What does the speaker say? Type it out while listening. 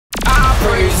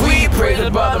praise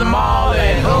with Brother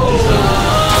Marlon.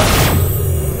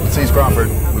 Latice Crawford,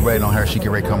 we waiting on her. She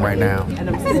get ready to come right now.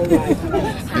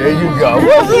 There you go.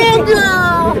 What's up,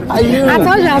 girl? How you? I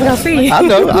told you I was gonna see you. I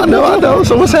know.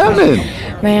 So what's happening?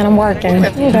 Man, I'm working.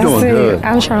 That's doing good.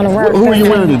 I'm trying to work. Who are you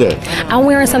wearing today? I'm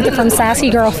wearing something from Sassy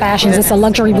Girl Fashions. It's a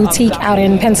luxury boutique out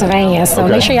in Pennsylvania. So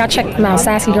make sure y'all check them out.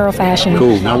 Sassy Girl Fashion.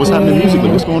 Cool. Now what's happening musically?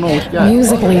 What's going on? What you got?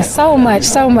 Musically, so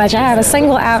much. I have a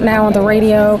single out now on the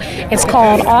radio. It's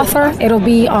called Author. It'll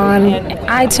be on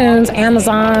iTunes,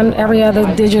 Amazon, every other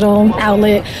digital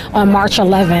outlet on March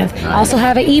 11th. I also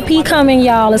have an EP coming,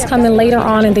 y'all. It's coming later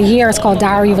on in the year. It's called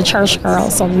Diary of a Church Girl.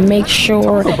 So make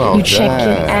sure you check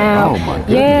it out. Oh my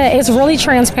goodness. Yeah, it's really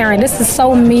transparent. This is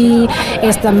so me.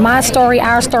 It's the my story,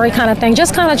 our story kind of thing.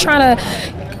 Just kind of trying to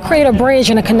create a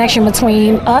bridge and a connection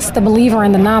between us, the believer,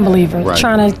 and the non-believer. Right.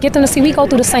 Trying to get them to see we go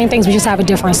through the same things, we just have a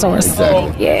different source.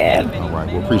 Exactly. So, yeah. All right.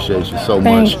 Well, appreciate you so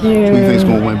Thank much. you. Who you think's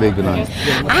gonna win big tonight?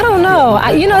 I don't know.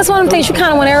 It's one of the things you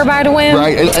kind of want everybody to win.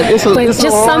 Right. It's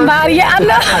just somebody. Yeah, I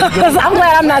know. I'm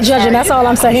glad I'm not judging. That's all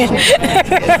I'm saying.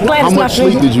 How much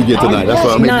sleep did you get tonight? That's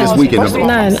what I mean. This weekend.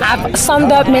 None. I've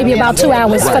summed up maybe about 2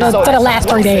 hours for the last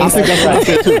 3 days. I think that's what I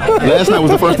said too. Last night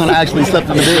was the first time I actually slept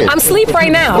in the bed. I'm asleep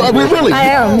right now. Really? I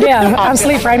am. Yeah, I'm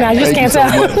asleep right now. You just can't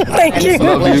tell. Thank you.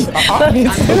 Love you. Love you.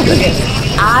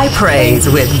 I Praise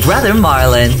with Brother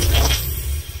Marlon.